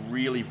 and that's a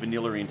really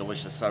vanilla-y and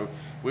delicious. So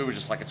we were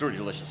just like, it's already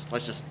delicious.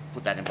 Let's just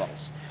put that in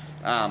bottles.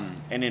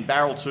 And then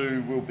barrel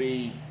 2 will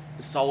be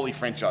solely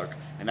French oak,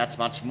 and that's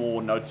much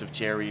more notes of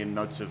cherry and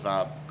notes of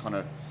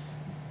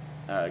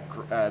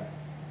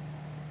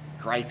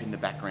grape in the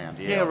background.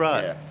 Yeah,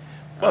 right. Yeah.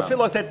 Well, I feel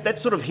like that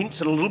sort of hints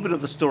at a little bit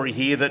of the story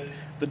here, that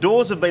the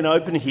doors have been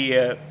open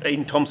here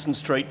in Thompson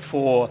Street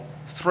for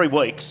 3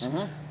 weeks,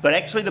 but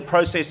actually the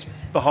process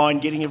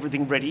behind getting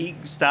everything ready,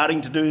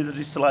 starting to do the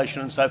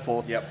distillation and so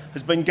forth,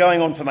 has been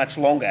going on for much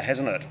longer,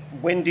 hasn't it?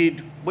 When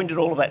did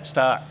all of that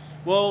start?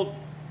 Well,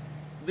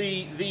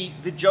 the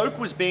joke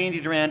was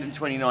bandied around in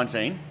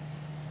 2019,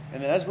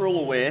 and then as we're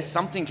all aware,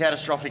 something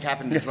catastrophic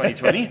happened in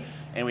 2020,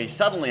 and we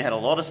suddenly had a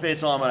lot of spare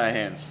time on our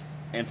hands.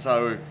 And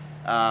so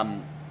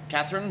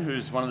Catherine,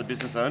 who's one of the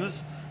business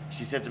owners,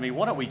 she said to me,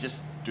 why don't we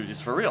just do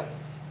this for real?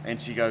 And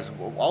she goes,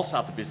 well, I'll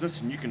start the business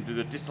and you can do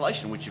the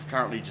distillation, which you're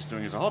currently just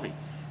doing as a hobby.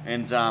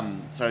 And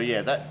so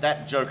yeah,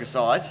 that joke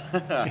aside,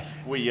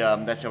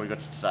 that's how we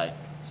got to today.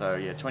 So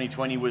yeah,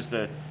 2020 was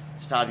the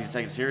starting to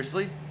take it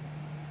seriously.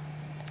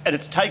 And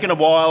it's taken a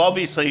while.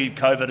 Obviously,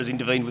 COVID has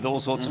intervened with all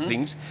sorts of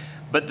things,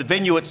 but the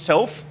venue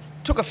itself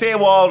took a fair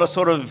while to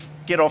sort of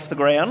get off the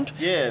ground.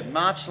 Yeah,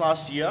 March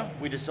last year,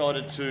 we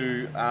decided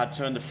to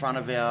turn the front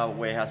of our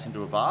warehouse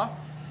into a bar.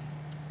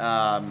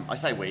 I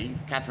say we,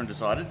 Catherine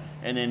decided,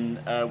 and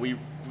then we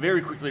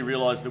very quickly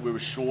realised that we were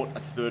short a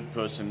 3rd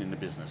person in the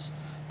business.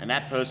 And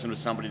that person was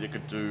somebody that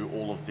could do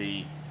all of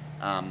the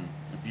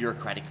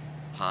bureaucratic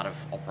part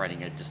of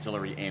operating a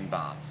distillery and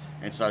bar.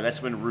 And so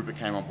that's when Rupert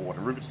came on board,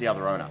 and Rupert's the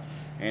other owner.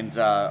 And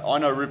I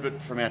know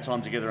Rupert from our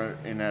time together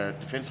in a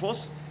Defence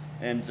Force.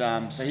 And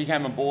so he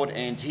came on board,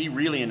 and he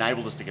really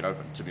enabled us to get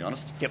open, to be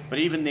honest. Yep. But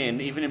even then,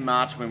 even in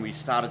March when we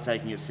started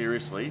taking it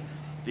seriously,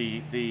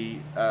 the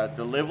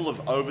level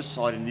of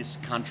oversight in this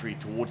country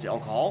towards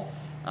alcohol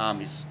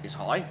is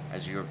high,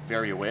 as you're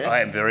very aware.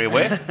 I am very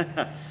aware.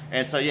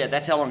 And so yeah,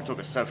 that's how long it took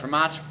us. So from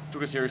March,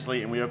 took us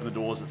seriously, and we opened the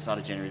doors at the start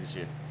of January this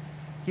year.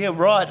 Yeah,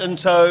 right. And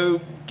so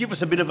give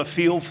us a bit of a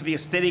feel for the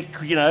aesthetic.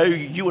 You know,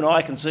 you and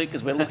I can see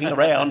because we're looking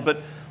around, but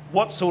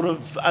what sort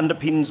of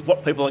underpins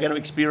what people are going to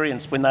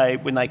experience when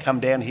they come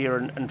down here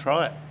and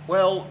try it?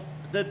 Well,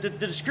 the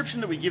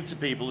description that we give to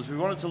people is we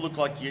want it to look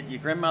like your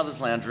grandmother's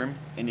lounge room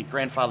and your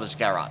grandfather's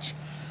garage,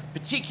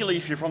 particularly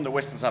if you're from the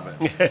western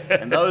suburbs.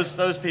 And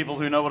those people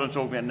who know what I'm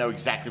talking about know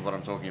exactly what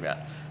I'm talking about.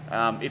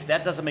 If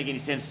that doesn't make any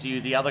sense to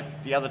you, the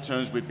other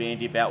terms we'd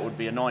bandy about would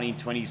be a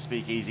 1920s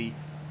speakeasy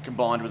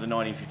combined with a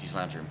 1950s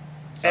lounge room.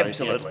 So,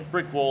 absolutely. Yeah, it's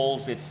brick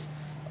walls, it's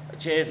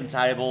chairs and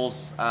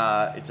tables,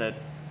 it's a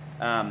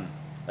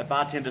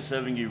bartender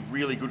serving you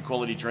really good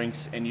quality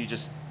drinks and you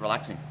just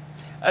relaxing.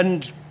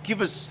 And give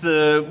us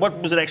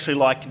what was it actually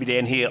like to be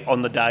down here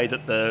on the day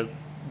that the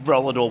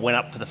roller door went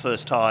up for the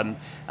first time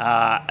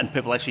and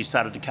people actually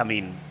started to come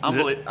in?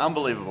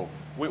 Unbelievable.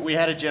 We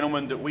had a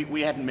gentleman that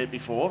we hadn't met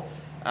before,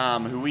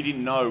 who we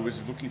didn't know was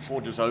looking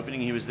forward to us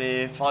opening. He was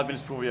there 5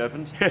 minutes before we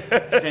opened,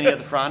 standing at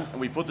the front, and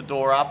we put the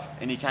door up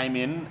and he came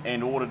in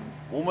and ordered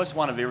almost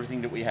one of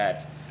everything that we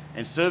had.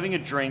 And serving a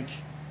drink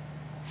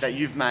that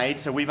you've made,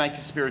 so we make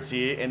the spirits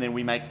here and then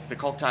the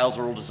cocktails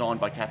are all designed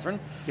by Catherine.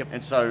 Yep.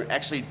 And so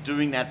actually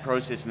doing that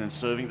process and then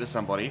serving it to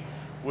somebody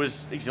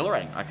was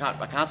exhilarating. I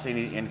can't see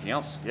anything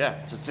else. Yeah,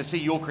 to see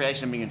your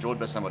creation being enjoyed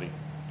by somebody.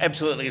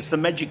 Absolutely, it's the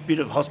magic bit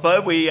of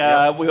hospo. We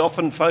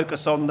often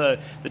focus on the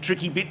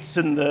tricky bits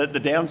and the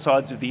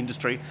downsides of the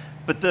industry,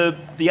 but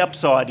the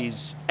upside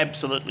is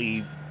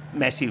absolutely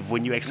massive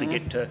when you actually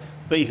get to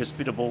be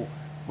hospitable,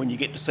 when you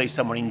get to see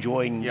someone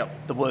enjoying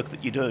the work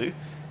that you do.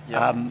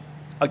 Yep.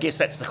 I guess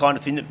that's the kind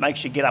of thing that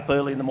makes you get up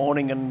early in the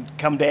morning and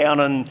come down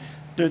and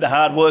do the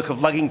hard work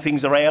of lugging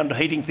things around,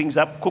 heating things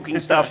up, cooking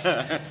stuff.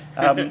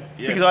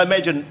 Because I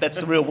imagine that's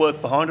the real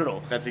work behind it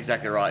all. That's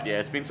exactly right. Yeah,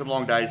 it's been some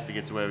long days to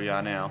get to where we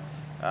are now,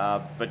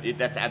 but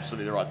that's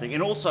absolutely the right thing.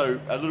 And also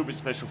a little bit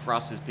special for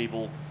us is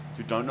people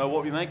who don't know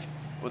what we make,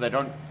 or they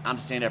don't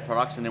understand our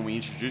products, and then we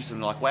introduce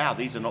them like, wow,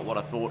 these are not what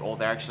I thought, or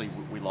they actually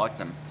we like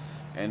them.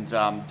 And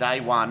day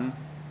one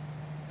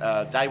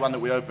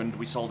that we opened,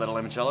 we sold out a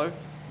limoncello.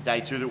 Day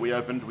 2 that we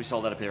opened, we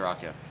sold out a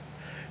Pieracchia.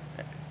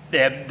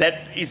 Yeah,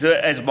 that is,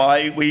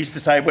 we used to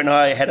say when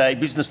I had a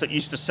business that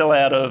used to sell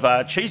out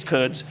of cheese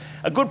curds,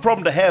 a good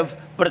problem to have,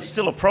 but it's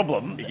still a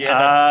problem.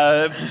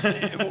 Yeah,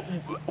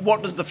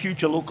 what does the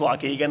future look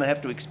like? Are you going to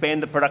have to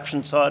expand the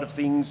production side of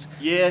things?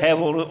 Yes.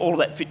 How will all of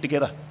that fit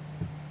together?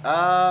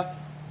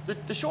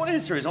 The short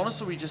answer is,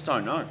 honestly, we just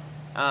don't know.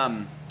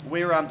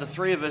 We're the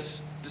three of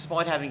us,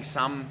 despite having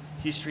some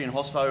history in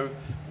hospo,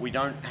 we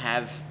don't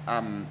have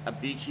a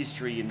big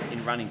history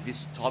in running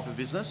this type of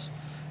business.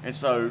 And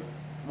so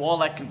while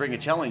that can bring a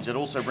challenge, it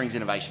also brings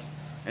innovation.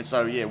 And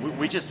so, yeah,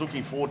 we're just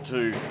looking forward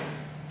to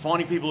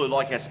finding people who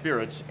like our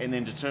spirits and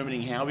then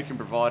determining how we can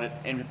provide it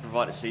and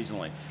provide it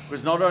seasonally.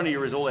 Because not only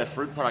is all our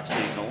fruit products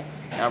seasonal,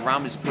 our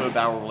rum is per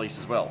barrel release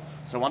as well.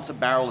 So once a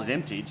barrel is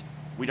emptied,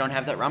 we don't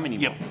have that rum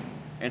anymore. Yep.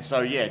 And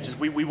so, yeah, just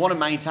we want to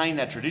maintain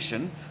that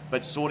tradition,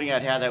 but sorting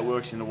out how that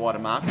works in the wider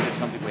market is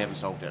something we haven't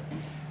solved yet.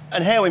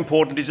 And how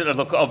important is it?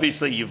 Look,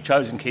 obviously you've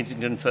chosen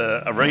Kensington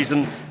for a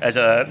reason, as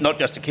not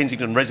just a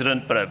Kensington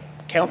resident, but a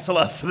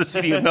councillor for the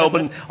City of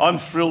Melbourne. I'm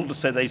thrilled to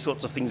see these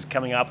sorts of things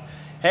coming up.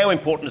 How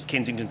important is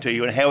Kensington to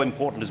you, and how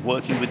important is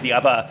working with the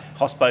other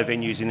hospo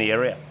venues in the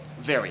area?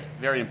 Very,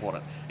 very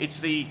important. It's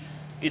the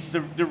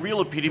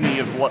real epitome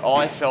of what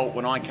I felt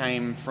when I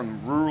came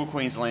from rural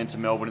Queensland to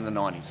Melbourne in the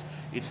 90s.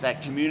 It's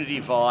that community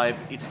vibe,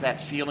 it's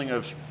that feeling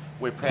of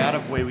we're proud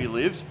of where we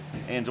live,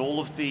 and all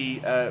of the,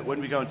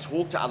 when we go and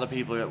talk to other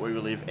people about where we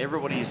live,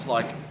 everybody is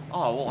like,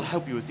 oh, well, I'll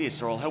help you with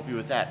this, or I'll help you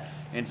with that.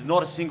 And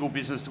not a single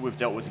business that we've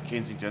dealt with in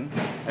Kensington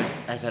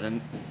has had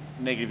a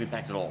negative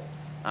impact at all.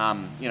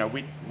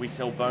 We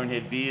sell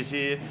Bonehead beers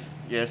here.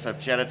 Yeah, so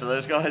shout out to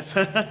those guys.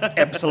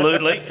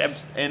 Absolutely.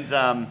 And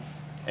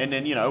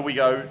then, we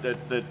go,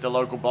 the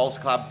local bowls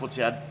club puts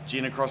out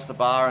gin across the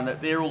bar, and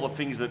they're all the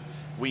things that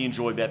we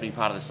enjoy about being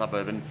part of the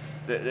suburb. And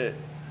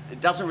it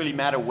doesn't really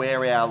matter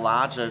where our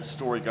larger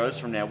story goes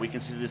from now. We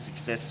consider this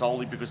success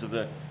solely because of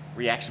the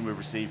reaction we've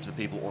received to the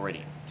people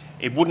already.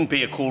 It wouldn't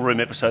be a Cool Room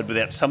episode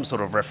without some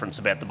sort of reference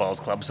about the Bowls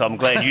Club, so I'm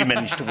glad you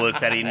managed to work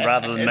that in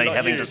rather than me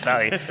having to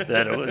say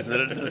that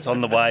it's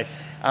on the way.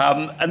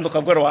 And look,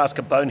 I've got to ask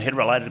a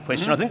Bonehead-related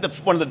question. I think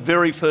one of the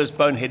very first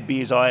Bonehead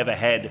beers I ever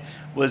had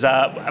was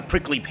a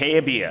prickly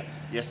pear beer.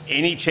 Yes.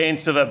 Any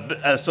chance of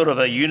a sort of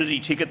a unity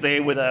ticket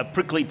there with a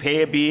prickly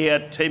pear beer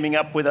teaming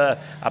up with a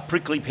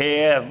prickly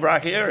pear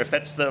rakia, if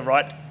that's the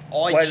right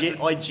way?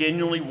 I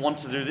genuinely want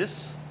to do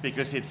this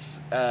because it's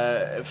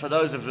for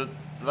those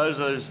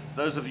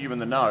of you in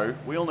the know,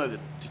 we all know that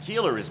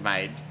tequila is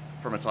made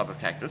from a type of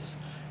cactus,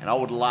 and I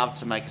would love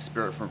to make a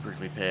spirit from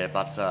prickly pear,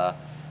 but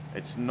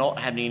it's not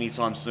happening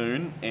anytime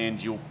soon,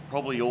 and you'll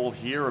probably all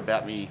hear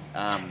about me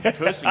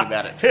cursing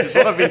about it, is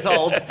what I've been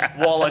told,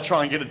 while I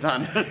try and get it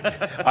done.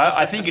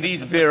 I think it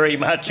is very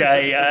much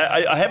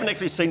I haven't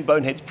actually seen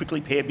Bonehead's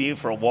prickly pear beer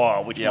for a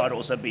while, which might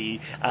also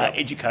be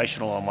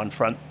educational on one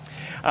front.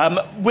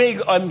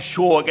 We're, I'm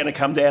sure, going to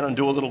come down and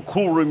do a little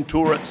Cool Room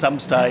tour at some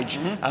stage.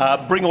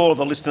 Bring all of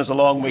the listeners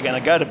along. We're going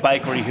to go to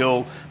Bakery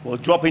Hill. We'll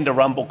drop into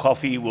Rumble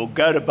Coffee. We'll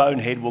go to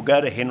Bonehead. We'll go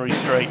to Henry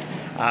Street.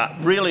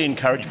 Really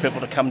encourage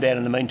people to come down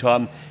in the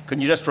meantime.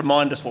 Can you just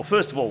remind us, well,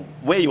 first of all,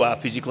 where you are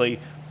physically,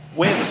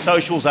 where the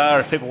socials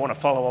are if people want to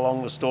follow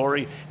along the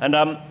story, and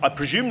I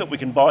presume that we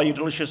can buy you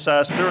delicious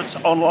spirits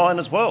online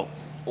as well.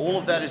 All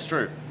of that is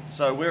true.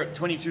 So we're at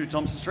 22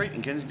 Thompson Street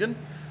in Kensington.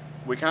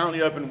 We're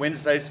currently open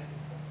Wednesdays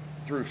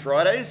through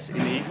Fridays in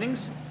the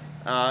evenings.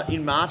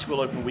 In March,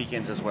 we'll open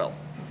weekends as well.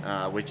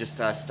 We're just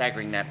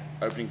staggering that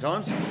opening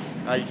times.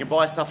 You can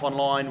buy stuff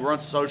online. We're on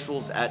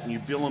socials at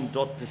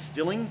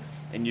Nubilum.distilling,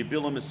 and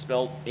Nubilum is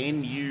spelled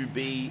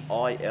Nubilum.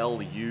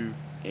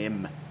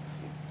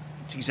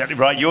 That's exactly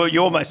right.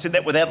 You almost said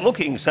that without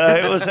looking, so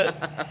it was...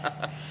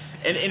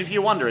 And if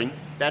you're wondering,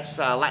 that's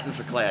Latin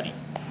for cloudy.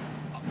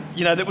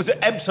 You know, that was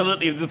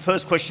absolutely the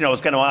first question I was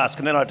going to ask,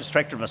 and then I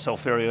distracted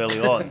myself very early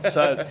on.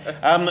 So,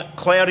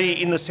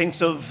 cloudy in the sense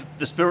of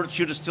the spirits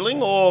you're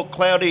distilling, or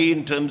cloudy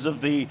in terms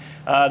of the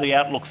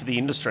outlook for the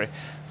industry?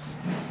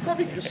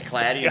 Probably just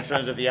cloudy in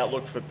terms of the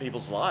outlook for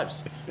people's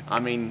lives. I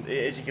mean,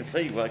 as you can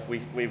see, like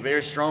we're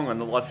very strong on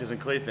the life isn't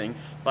clear thing.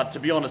 But to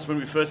be honest, when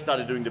we first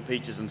started doing the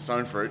peaches and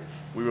stone fruit,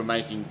 we were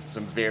making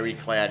some very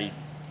cloudy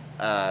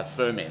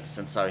ferments,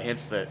 and so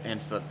hence the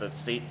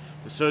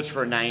search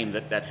for a name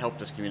that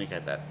helped us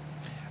communicate that.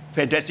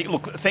 Fantastic.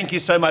 Look, thank you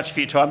so much for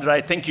your time today.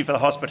 Thank you for the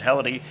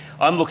hospitality.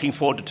 I'm looking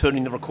forward to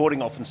turning the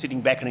recording off and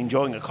sitting back and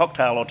enjoying a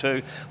cocktail or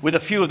two with a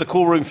few of the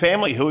Cool Room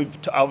family who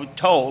I was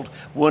told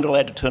weren't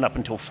allowed to turn up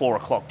until 4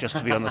 o'clock just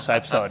to be on the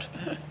safe side.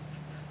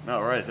 No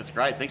worries. That's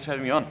great. Thanks for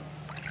having me on.